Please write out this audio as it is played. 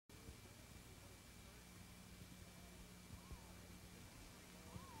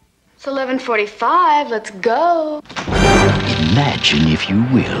It's 11:45. Let's go. Imagine, if you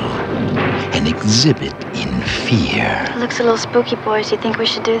will, an exhibit in fear. It looks a little spooky, boys. Do you think we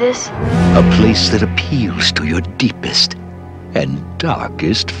should do this? A place that appeals to your deepest and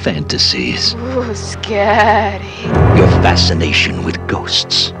darkest fantasies. Ooh, scary. Your fascination with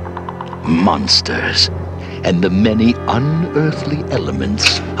ghosts, monsters, and the many unearthly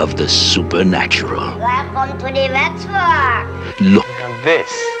elements of the supernatural. Welcome to the Waxwork. Look. Now this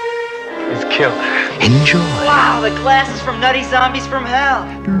is killer. Enjoy. Wow, the glasses from Nutty Zombies from Hell.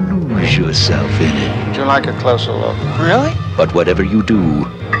 Lose yourself in it. Would you like a closer look? Really? But whatever you do,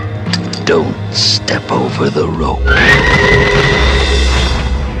 don't step over the rope.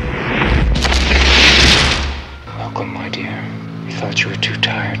 Welcome, my dear. We thought you were too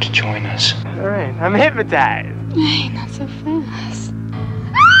tired to join us. All right, I'm hypnotized. Hey, not so fast.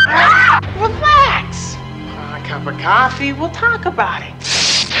 Relax. A cup of coffee, we'll talk about it.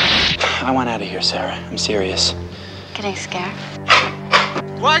 I want out of here, Sarah. I'm serious. Getting scared?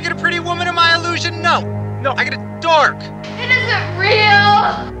 Do I get a pretty woman in my illusion? No. No, I get a dork. It isn't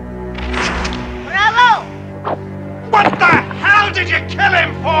real! Bravo! What the hell did you kill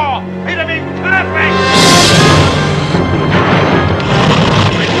him for? He'd have been perfect.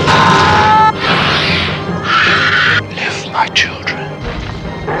 Live, my children.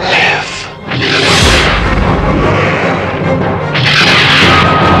 Live.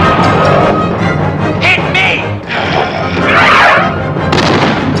 Hit me!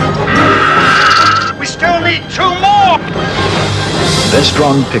 We still need 2 more!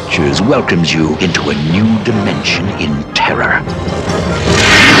 Vestron Pictures welcomes you into a new dimension in terror.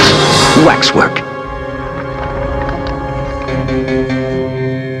 Waxwork.